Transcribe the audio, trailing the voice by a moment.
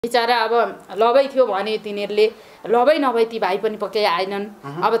बिचारा अब लबै थियो भने तिनीहरूले लबै नभए ती भाइ पनि पक्कै आएनन्।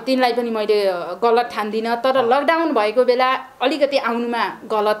 अब तिनलाई पनि मैले गलत ठान्दिन, तर लकडाउन भएको बेला अलिकति आउनुमा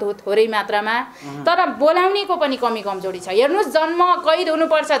गलत हो थोरै मात्रामा, तर बोलाउनेको पनि कमी कमजोरी छ। हेर्नुस्, जन्म कैद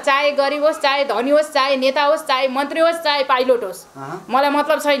हुनुपर्छ, चाहे गरिब होस्, चाहे धनी होस्, चाहे नेता होस्, चाहे मन्त्री होस्, चाहे पाइलट होस्, मलाई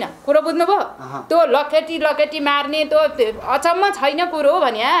मतलब छैन। कुरो बुझ्नुभयो? त्यो लखेटी मार्ने त्यो अचम्म छैन कुरो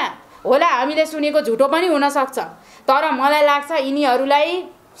भने होला, हामीले सुनेको झुटो पनि हुन सक्छ, तर मलाई लाग्छ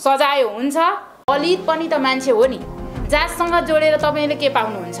यिनीहरूलाई सजाय हुन्छ। दलित पनि त मान्छे हो नि, जातसँग जोडेर तपाईले के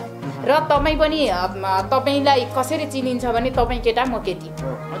पाउनुहुन्छ? र तपाई पनि तपाईलाई कसरी चिनिन्छ भने तपाई केटा म केटी,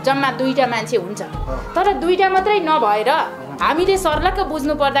 जम्मा दुईटा मान्छे हुन्छ। तर दुईटा मात्रै नभएर हामीले सर्लक्क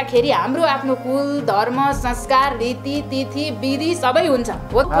बुझ्नु पर्दाखेरि हाम्रो आफ्नो कुल, धर्म, संस्कार, रीति, तिथि, विधि सबै हुन्छ।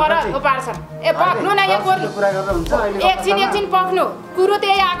 हो पर पार्छन्। ए पक्नु न यहाँ कोर्नु, एकछिन पक्नु, कुरो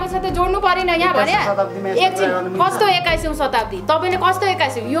त्यही आएको छ त जोड्नु परेन यहाँ भने। एकछिन, कस्तो 21औं शताब्दी? तपाईले कस्तो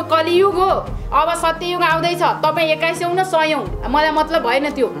 21औं? यो कलियुग हो, अब सत्ययुग आउँदैछ। तपाई 21औं न 100औं, मलाई मतलब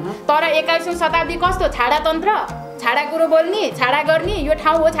भएन त्यो। तर 21औं शताब्दी कस्तो? छाडातन्त्र, छाडा कुरो बोल्ने, छाडा गर्ने, यो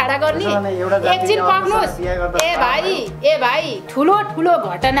ठाउँ हो छाडा गर्ने। एकछिन पक्नुस्। ए भाइ ठुलो ठुलो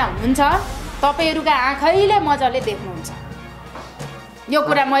घटना हुन्छ, तपाईहरुका आँखैले मजाले देख्नुहुन्छ। यो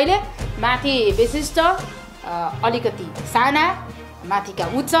कुरा मैले माथि विशिष्ट, अलिकति साना, माथिका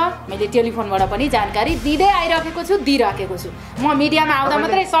उच्च, मैले टेलिफोनबाट पनि जानकारी दिँदै आइराखेको छु, दिइराखेको छु। म मिडियामा आउँदा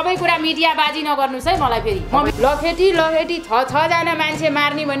मात्रै सबै कुरा मिडियाबाजी नगर्नुस् है मलाई फेरि। म लखेटी छ जना मान्छे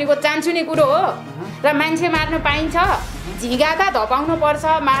मार्ने भनेको चान्सुने कुरो हो, र मान्छे मार्न पाइन्छ। झिगा त धपाउनु पर्छ,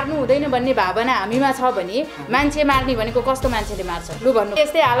 मार्नु हुँदैन भन्ने भावना हामीमा छ भने मान्छे मार्ने भनेको कस्तो मान्छेले मार्छ? लु भन्नु।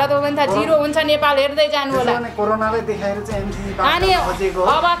 यस्तै हालत हो भने त जिरो हुन्छ नेपाल, हेर्दै जानु होला। कोरोनाले देखाएर चाहिँ एमसीसी अनि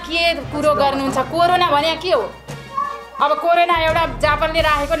अब के कुरो गर्नुहुन्छ? कोरोना भने के हो? अब कोरोना एउटा जापानले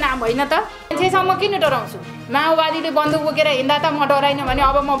राखेको नाम होइन त? मान्छेसम्म किन डराउँछु? माओवादीले बन्दुक बोकेर हिँड्दा त म डराइन भने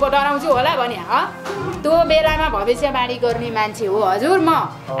अब म डराउँछु होला भने? त्यो बेलामा भविष्यवाणी गर्ने मान्छे हो हजुर म।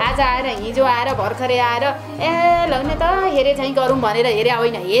 आज आएर, हिजो आएर, भर्खरै आएर ल न त हेरे चाहिँ गरौँ भनेर हेरे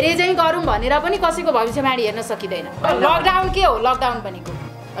होइन, हेरे चाहिँ गरौँ भनेर पनि कसैको भविष्यवाणी हेर्न सकिँदैन। लकडाउन के हो? लकडाउन भनेको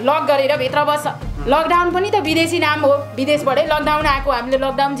लक गरेर भित्र बस्छ। लकडाउन पनि त विदेशी नाम हो, विदेशबाटै लकडाउन आएको। हामीले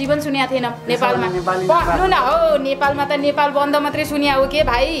लकडाउन जीवन सुनेका थिएनौँ नेपालमा। पक्नु न हो, नेपालमा त नेपाल बन्द मात्रै सुनिया हो के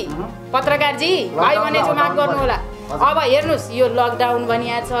भाइ? पत्रकारजी भाइ भनेछु, माफ गर्नु होला। अब हेर्नुस्, यो लकडाउन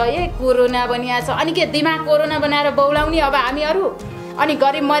बनिया छ, कोरोना बनिया छ, अनि के दिमाग कोरोना बनाएर बौलाउने अब हामीहरू? अनि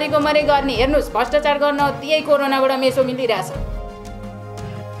गरिब मरेको मरे गर्ने। हेर्नुस्, भ्रष्टाचार गर्न यही कोरोनाबाट मेसो मिलिरहेछ।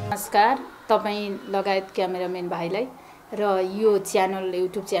 नमस्कार तपाईँ लगायत क्यामेराम्यान भाइलाई र यो च्यानल,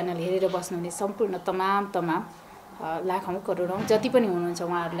 युट्युब च्यानल हेरेर बस्नुहुने सम्पूर्ण तमाम लाखौँ करोडौँ जति पनि हुनुहुन्छ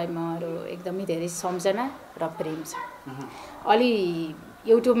उहाँहरूलाई मेरो एकदमै धेरै सम्झना र प्रेम छ। अलि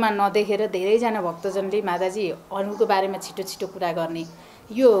युट्युबमा नदेखेर धेरैजना भक्तजनले माताजी अनुको बारेमा छिटो कुरा गर्ने,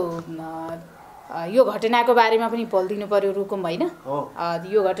 यो घटनाको बारेमा पनि बोलिदिनु पर्यो रुकुम होइन,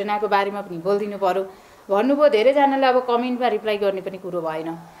 यो घटनाको बारेमा पनि बोलिदिनु पर्यो भन्नुभयो। धेरैजनाले अब कमेन्टमा रिप्लाई गर्ने पनि कुरो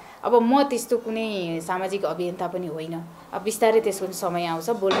भएन। अब म त्यस्तो कुनै सामाजिक अभियन्ता पनि होइन। अब बिस्तारै त्यसको समय आउँछ,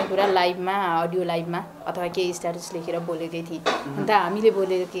 बोल्ने कुरा लाइभमा, अडियो लाइभमा अथवा केही स्ट्याटस लेखेर बोलेकै थिएँ। अन्त हामीले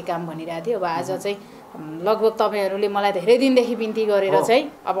बोलेर के काम भनिरहेको थियो। अब आज चाहिँ लगभग तपाईँहरूले मलाई धेरै दिनदेखि बिन्ती गरेर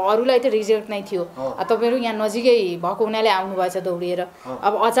चाहिँ, अब अरूलाई त रिजेक्ट नै थियो, तपाईँहरू यहाँ नजिकै भएको हुनाले आउनुभएछ दौडिएर।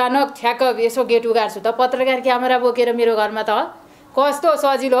 अब अचानक ठ्याक्क यसो गेट उगार्छु त पत्रकार क्यामेरा बोकेर मेरो घरमा त कस्तो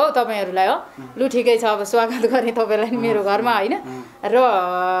सजिलो हो तपाईँहरूलाई हो। लु ठिकै छ, अब स्वागत गरेँ तपाईँलाई मेरो घरमा होइन। र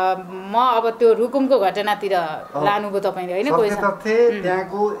म अब त्यो रुकुमको घटनातिर लानुभयो तपाईँले होइन? कोही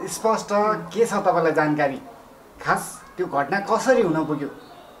त्यहाँको स्पष्ट के छ तपाईँलाई जानकारी? खास त्यो घटना कसरी हुन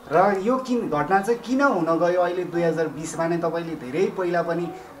पुग्यो र यो घटना चाहिँ किन हुन गयो? अहिले 2020मा नै तपाईँले धेरै पहिला पनि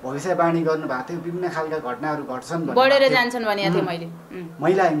भविष्यवाणी गर्नुभएको थियो, विभिन्न खालका घटनाहरू घट्छन्, बढेर जान्छन् भनेको थिएँ मैले।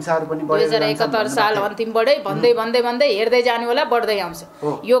 महिला हिंसाहरू पनि 2071 साल अन्तिमबाटै भन्दै हेर्दै जानु होला, बढ्दै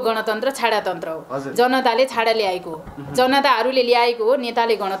आउँछ। यो गणतन्त्र छाडातन्त्र हो, जनताले छाडा ल्याएको हो, जनताहरूले ल्याएको हो,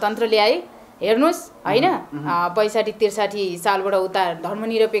 नेताले गणतन्त्र ल्याए। हेर्नुस् होइन, 65-63 सालबाट उता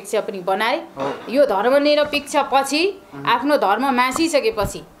धर्मनिरपेक्ष पनि बनाए। यो धर्मनिरपेक्ष पछि आफ्नो धर्म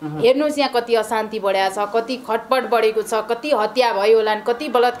मासिसकेपछि हेर्नुस् यहाँ कति अशान्ति बढेको छ, कति खटपट बढेको छ, कति हत्या भयो होलान्, कति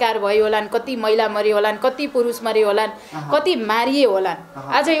बलात्कार भयो होलान्, कति महिला मरे होलान्, कति पुरुष मरे होलान्, कति मारिए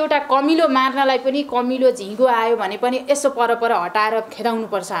होलान्। आज एउटा कमिलो मार्नलाई पनि कमिलो झिँगो आयो भने पनि यसो पर हटाएर खेदाउनु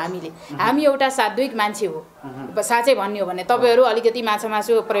पर्छ हामीले। हामी एउटा सात्विक मान्छे हो साँच्चै भन्ने हो भने तपाईँहरू अलिकति माछा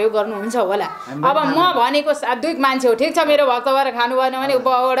प्रयोग गर्नुहुन्छ होला। अब म भनेको सात्विक मान्छे हो, ठिक छ, मेरो भक्त भएर खानु भएन भने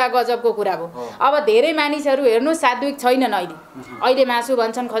बडा गजबको कुरा हो। अब धेरै मानिसहरू हेर्नु सात्विक छैनन् अहिले मासु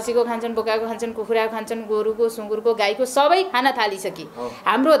भन्छन्, खसीको खान्छन्, बोकाको खान्छन्, कुखुराको खान्छन्, गोरुको, सुँगुरको, गाईको सबै खान थालिसके।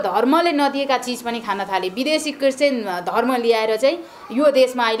 हाम्रो धर्मले नदिएका चिज पनि खान थाले। विदेशी क्रिस्चियन धर्म ल्याएर चाहिँ यो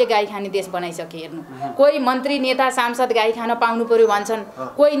देशमा अहिले गाई खाने देश बनाइसके। हेर्नु, कोही मन्त्री नेता सांसद गाई खान पाउनु पर्यो भन्छन्,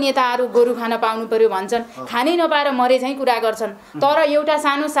 कोही नेताहरू गोरु खान पाउनु पर्यो भन्छन्, खानै नपाएर मरे झैँ कुरा गर्छन्। तर एउटा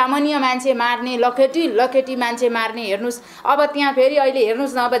सानो सामान्य मान्छे मार्ने, लखेटी मान्छे मार्ने, हेर्नुहोस् अब त्यहाँ फेरि अहिले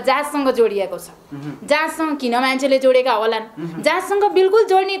हेर्नुहोस् न, अब जातसँग जोडिएको छ। जातसँग किन मान्छेले जोडेका होलान्? जातसँग बिल्कुल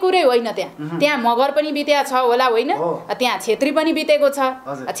जोड्ने कुरै होइन। त्यहाँ मगर पनि बितेको छ होला, होइन? त्यहाँ छेत्री पनि बितेको छ,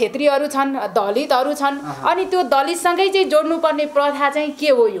 छेत्रीहरू छन्, दलितहरू छन्। अनि त्यो दलितसँगै चाहिँ जोड्नुपर्ने प्रथा चाहिँ के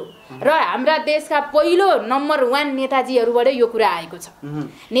हो यो? र हाम्रा देशका पहिलो नम्बर 1 नेताजीहरूबाटै यो कुरा आएको छ।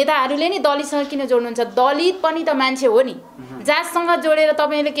 नेताहरूले नि दलितसँग किन जोड्नुहुन्छ? दलित पनि त मान्छे हो नि। जातसँग जोडेर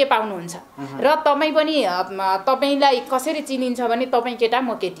तपाईँले के पाउनुहुन्छ? र तपाईँ पनि, तपाईँलाई कसरी चिनिन्छ भने तपाईँ केटा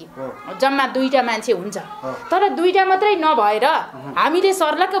म केटी, जम्मा 2टा मान्छे हुन्छ। तर 2टा मात्रै नभएर हामीले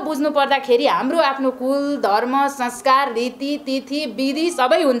सर्लक्क बुझ्नु पर्दाखेरि हाम्रो आफ्नो कुल, धर्म, संस्कार, रीति, तिथि, विधि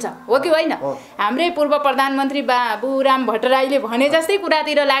सबै हुन्छ, हो कि होइन? हाम्रै पूर्व प्रधानमन्त्री बाबुराम भट्टराईले भने जस्तै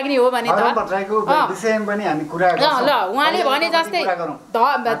कुरातिर लाग्ने हो भने त ल उहाँले भने जस्तै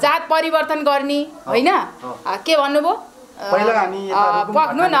जात परिवर्तन गर्ने, होइन? के भन्नुभयो?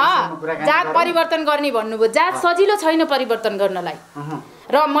 पक्नु न, जात परिवर्तन गर्ने भन्नुभयो। जात सजिलो छैन परिवर्तन गर्नलाई।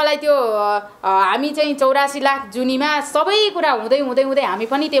 र मलाई त्यो हामी चाहिँ 84 लाख जुनीमा सबै कुरा हुँदै हुँदै हुँदै हामी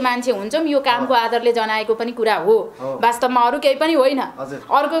पनि त्यो मान्छे हुन्छौँ, यो कामको आधारले जनाएको पनि कुरा हो। वास्तवमा अरू केही पनि होइन।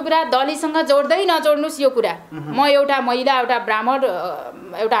 अर्को कुरा, दलितसँग जोड्दै नजोड्नुहोस् यो कुरा। म एउटा महिला, एउटा ब्राह्मण,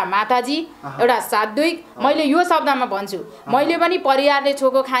 एउटा माताजी, एउटा सात्विक, मैले यो शब्दमा भन्छु। मैले पनि परिवारले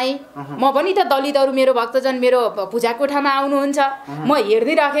छोको खाएँ। म पनि त दलितहरू, मेरो भक्तजन मेरो पूजा कोठामा आउनुहुन्छ, म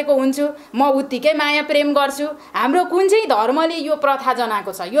हेर्दै राखेको हुन्छु, म उत्तिकै माया प्रेम गर्छु। हाम्रो कुन चाहिँ धर्मले यो प्रथा जनाएको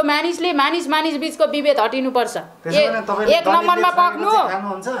छ? यो मानिसले मानिस बीचको विभेद हटिनुपर्छ। एक नम्बरमा पक्नु।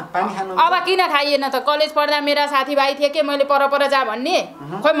 अब किन खाइएन त? कलेज पढ्दा मेरा साथीभाइ थिए के मैले पर जा भन्ने?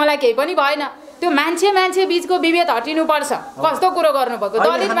 खोइ मलाई केही पनि भएन। त्यो मान्छे बीचको विभेद हटिनुपर्छ। कस्तो कुरो गर्नुभएको?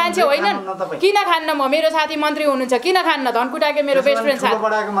 दलित मान्छे होइनन्, किन खान्न म? मेरो साथी मन्त्री हुनुहुन्छ, किन खान्न? धनकुटाके मेरो बेस्ट फ्रेन्ड साथी।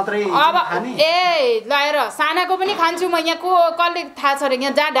 अब लाएर सानाको पनि खान्छु म। यहाँ कसले थाहा छ र?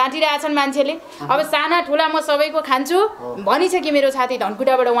 यहाँ जहाँ ढाँटिरहेछन् मान्छेले। अब साना ठुला म सबैको खान्छु भनिसके मेरो साथी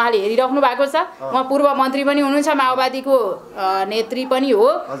धनकुटाबाट। उहाँले हेरिराख्नु भएको छ। उहाँ पूर्व मन्त्री पनि हुनुहुन्छ, माओवादीको नेत्री पनि हो,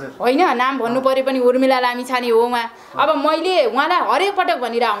 होइन? नाम भन्नु पर्यो पनि, उर्मिला लामिछाने हो उहाँ। अब मैले उहाँलाई हरेक पटक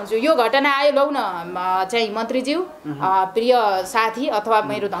भनिरहेको हुन्छु, यो घटना आयो लौ न चाहिँ मन्त्रीज्यू, प्रिय साथी अथवा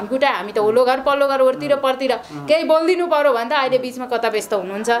मेरो धनकुटा, हामी त ओल्लो घर पल्लो घर ओरतिर परतिर केही बोलिदिनु पर्यो भने त अहिले बिचमा कता व्यस्त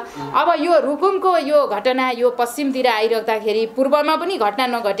हुनुहुन्छ। अब यो रुकुमको यो घटना यो पश्चिमतिर आइराख्दाखेरि पूर्वमा पनि घटना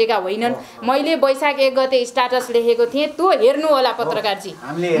नघटेका होइनन्। मैले वैशाख 1 गते स्ट्याटस लेखेको थिएँ, त्यो हेर्नु होला पत्रकारजी।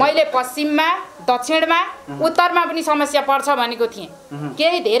 मैले पश्चिममा, दक्षिणमा, उत्तरमा पनि समस्या पर्छ भनेको थिएँ।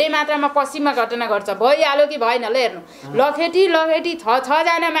 केही धेरै मात्रामा पश्चिममा घटना घट्छ, भइहाल्यो कि भएन ल हेर्नु। लखेटी 6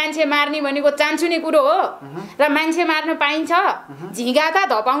 जना मान्छे मार्ने भनेको चान्सुने कुरो हो र मान्छे मार्न पाइन्छ? झिँगा त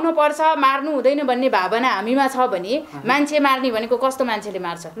धपाउनु पर्छ, मार्नु हुँदैन भन्ने भावना हामीमा छ भने मान्छे मार्ने भनेको कस्तो मान्छेले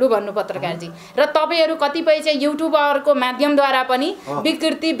मार्छ? लु भन्नु पत्रकारजी। र तपाईँहरू कतिपय चाहिँ युट्युबरको माध्यमद्वारा पनि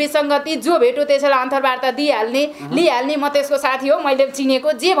विकृति, विसङ्गति जो भेट्यो त्यसैलाई अन्तर्वार्ता लिइहाल्ने म त्यसको साथी हो, मैले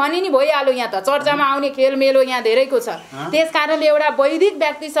चिनेको, जे भने नि भइहाल्यो। यहाँ त चर्चामा आउने खेलमेलो यहाँ धेरैको छ। त्यस कारणले एउटा वैदिक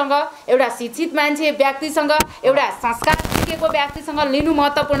व्यक्तिसँग, एउटा शिक्षित मान्छे व्यक्तिसँग, एउटा संस्कार सिकेको व्यक्तिसँग लिनु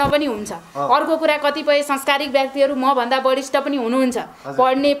महत्त्वपूर्ण पनि हुन्छ। अर्को कुरा, कतिपय संस्कारिक व्यक्तिहरू मभन्दा वरिष्ठ पनि हुनुहुन्छ,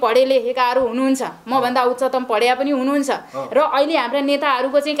 पढे लेखेकाहरू हुनुहुन्छ, मभन्दा उच्चतम पढेका पनि हुनुहुन्छ। र अहिले हाम्रा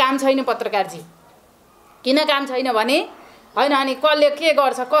नेताहरूको चाहिँ काम छैन पत्रकारजी। किन काम छैन भने होइन, अनि कसले के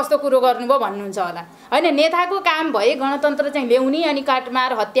गर्छ, कस्तो कुरो गर्नुभयो भन्नुहुन्छ होला, होइन? नेताको काम भए गणतन्त्र चाहिँ ल्याउने, अनि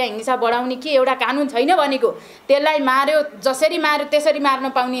काटमार, हत्या, हिंसा बढाउने के एउटा कानुन छैन भनेको? त्यसलाई मार्यो, जसरी मार्यो त्यसरी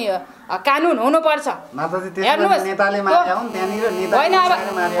मार्न पाउने कानुन हुनुपर्छ। हेर्नुहोस्,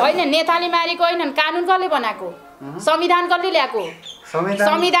 होइन नेताले मारेको होइनन्, कानुन कसले बनाएको? संविधान कसले ल्याएको?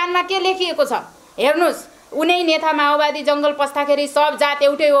 संविधानमा के लेखिएको छ? हेर्नुहोस्, उनै नेता माओवादी जङ्गल पस्दाखेरि सब जात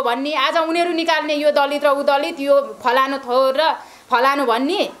एउटै हो भन्ने, आज उनीहरू निकाल्ने यो दलित र उ दलित, यो फलानु थोर र फलानु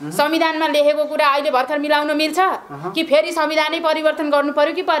भन्ने संविधानमा लेखेको कुरा अहिले भर्खर मिलाउन मिल्छ कि फेरि संविधानै परिवर्तन गर्नु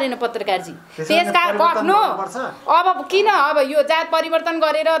पर्यो कि परेन पत्रकारजी? त्यसका पक्नु अब किन अब यो जात परिवर्तन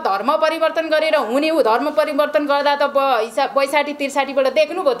गरेर धर्म परिवर्तन गरेर हुने ऊ धर्म परिवर्तन गर्दा त 62-63 बाट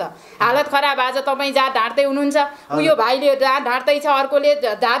देख्नुभयो त हालत खराब। आज तपाईँ जात ढाँट्दै हुनुहुन्छ, उयो भाइले जात ढाँट्दै छ, अर्कोले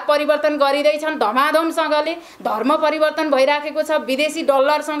जात परिवर्तन गरिँदैछन्, धमाधमसँगले धर्म परिवर्तन भइराखेको छ, विदेशी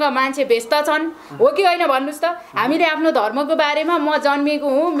डलरसँग मान्छे व्यस्त छन्, हो कि होइन भन्नुहोस् त? हामीले आफ्नो धर्मको बारेमा म जन्मिएको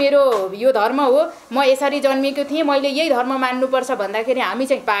हुँ, मेरो यो धर्म हो, म यसरी जन्मिएको थिएँ, मैले यही धर्म मान्नुपर्छ भन्दाखेरि हामी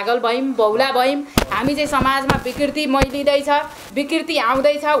चाहिँ पागल भयौँ, बौला भयौँ। हामी चाहिँ समाजमा विकृति मैलिँदैछ, विकृति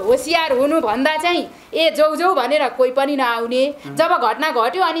आउँदैछ, होसियार हुनु भन्दा चाहिँ ए जाउ भनेर कोही पनि नआउने। जब घटना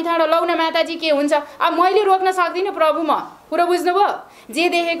घट्यो अनि थाहा लौ न माताजी के हुन्छ, अब मैले रोक्न सक्दिनँ प्रभु, म कुरो बुझ्नुभयो? जे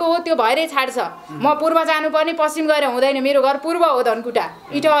देखेको हो त्यो भएरै छाड्छ। म पूर्व जानुपर्ने पश्चिम गएर हुँदैन, मेरो घर पूर्व हो, धनकुटा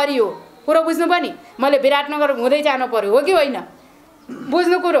इटहरी हो, कुरो बुझ्नु पनि। मैले विराटनगर हुँदै जानु पर्यो, हो कि होइन?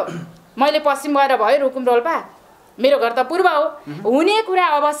 बुझ्नु कुरो, मैले पश्चिम गएर भयो रुकुम रोल्पा, मेरो घर त पूर्व हो। हुने कुरा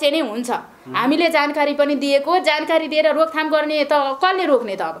अवश्य नै हुन्छ। हामीले जानकारी पनि दिएको, जानकारी दिएर रोकथाम गर्ने त कसले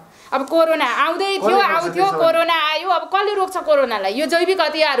रोक्ने त? अब कोरोना आउँदै थियो, आउँथ्यो, कोरोना आयो, अब कसले रोक्छ कोरोनालाई? यो जैविक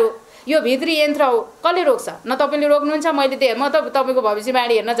हतियार हो, यो भित्री यन्त्र हो, कसले रोक्छ? न तपाईँले रोक्नुहुन्छ, म त तपाईँको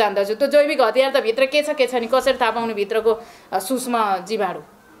भविष्यवाणी हेर्न जान्दछु। त्यो जैविक हतियार त भित्र के छ के छैन कसरी थाहा पाउने? भित्रको सूक्ष्म जीवाणु।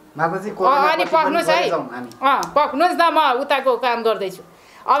 अनि पक्नुहोस् है, पक्नुहोस् न, म उताको काम गर्दैछु।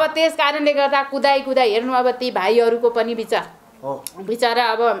 अब त्यस कारणले गर्दा कुदाई हेर्नु, अब ती भाइहरूको पनि बिचारा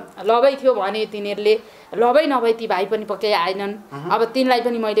अब लबै थियो भने तिनीहरूले, लबै नभए ती भाइ पनि पक्कै आएनन्। अब तिनलाई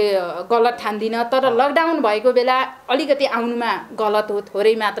पनि मैले गलत ठान्दिनँ, तर लकडाउन भएको बेला अलिकति आउनुमा गलत हो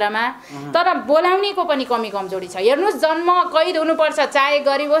थोरै मात्रामा, तर बोलाउनेको पनि कमी कमजोरी छ। हेर्नुहोस्, जन्म कैद हुनुपर्छ, चाहे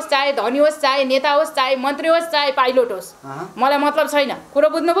गरिब होस्, चाहे धनी होस्, चाहे नेता होस्, चाहे मन्त्री होस्, चाहे पाइलट होस्, मलाई मतलब छैन। कुरो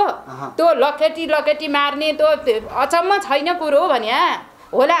बुझ्नुभयो? त्यो लखेटी मार्ने त्यो अचम्म छैन कुरो हो भने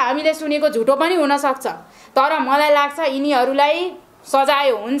होला, हामीले सुनेको झुटो पनि हुनसक्छ, तर मलाई लाग्छ यिनीहरूलाई सजाय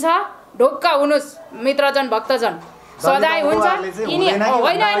हुन्छ। ढोक्क हुनुहोस् मित्रजन भक्तजन, सजाय हुन्छ।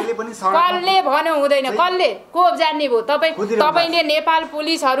 कसले भन्नु हुँदैन, कसले को जान्ने भयो? तपाईँले नेपाल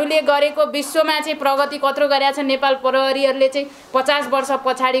पुलिसहरूले गरेको विश्वमा चाहिँ प्रगति कत्रो गरेका छन्। नेपाल प्रहरीहरूले चाहिँ 50 वर्ष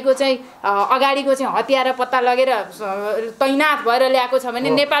पछाडिको चाहिँ अगाडिको चाहिँ हतियार पत्ता लगेर तैनात भएर ल्याएको छ भने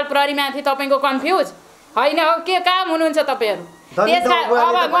नेपाल प्रहरीमाथि तपाईँको कन्फ्युज होइन हो? के काम हुनुहुन्छ तपाईँहरू? त्यसका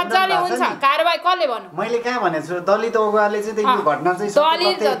अब मजाले हुन्छ कारबाही। कसले भन्नु? मैले कहाँ भनेको छु दलित अगुवाले चाहिँ यो घटना चाहिँ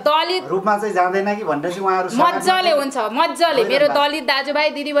दलित रूपमा चाहिँ जाँदैन कि भनेर चाहिँ उहाँहरू मजाले हुन्छ, मजाले। मेरो दलित दाजुभाइ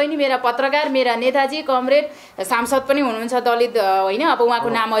दिदीबहिनी, मेरा पत्रकार, मेरा नेताजी, कमरेड, सांसद पनि हुनुहुन्छ दलित होइन, अब उहाँको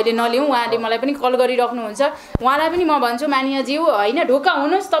नाम अहिले नलिउँ, उहाँले मलाई पनि कल गरिराख्नुहुन्छ, उहाँलाई पनि म भन्छु माननीय ज्यू होइन, ढुक्क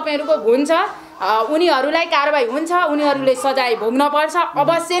हुनुहोस्, तपाईँहरूको हुन्छ, उनीहरूलाई कारबाही हुन्छ, उनीहरूले सजाय भोग्न पर्छ,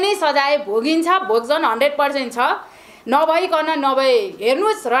 अवश्य नै सजाय भोगिन्छ, भोग्छन्, 100% छ। नभइकन नभए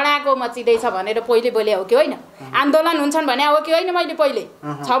हेर्नुहोस् रणाको मचिँदैछ भनेर पहिले बोले हो कि होइन? आन्दोलन हुन्छन् भने हो कि होइन? मैले पहिले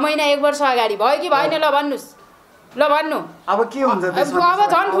 6 महिना 1 वर्ष अगाडि भयो कि भएन? ल भन्नुहोस्, ल भन्नु। अब के हुन्छ? अब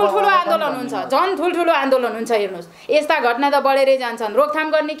झन् ठुल्ठुलो आन्दोलन हुन्छ, झन् ठुल्ठुलो आन्दोलन हुन्छ। हेर्नुहोस्, यस्ता घटना त बढेरै जान्छन्। रोकथाम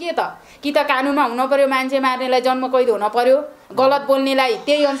गर्ने के त? कि त कानुनमा हुन पर्यो, मान्छे मार्नेलाई जन्म कैद हुन पर्यो, गलत बोल्नेलाई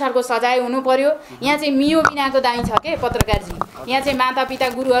त्यही अनुसारको सजाय हुनु पर्यो। यहाँ चाहिँ मियो बिनाको दाई छ के पत्रकारजी? यहाँ चाहिँ माता पिता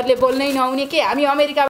गुरुहरूले बोल्नै नहुने के? हामी अमेरिका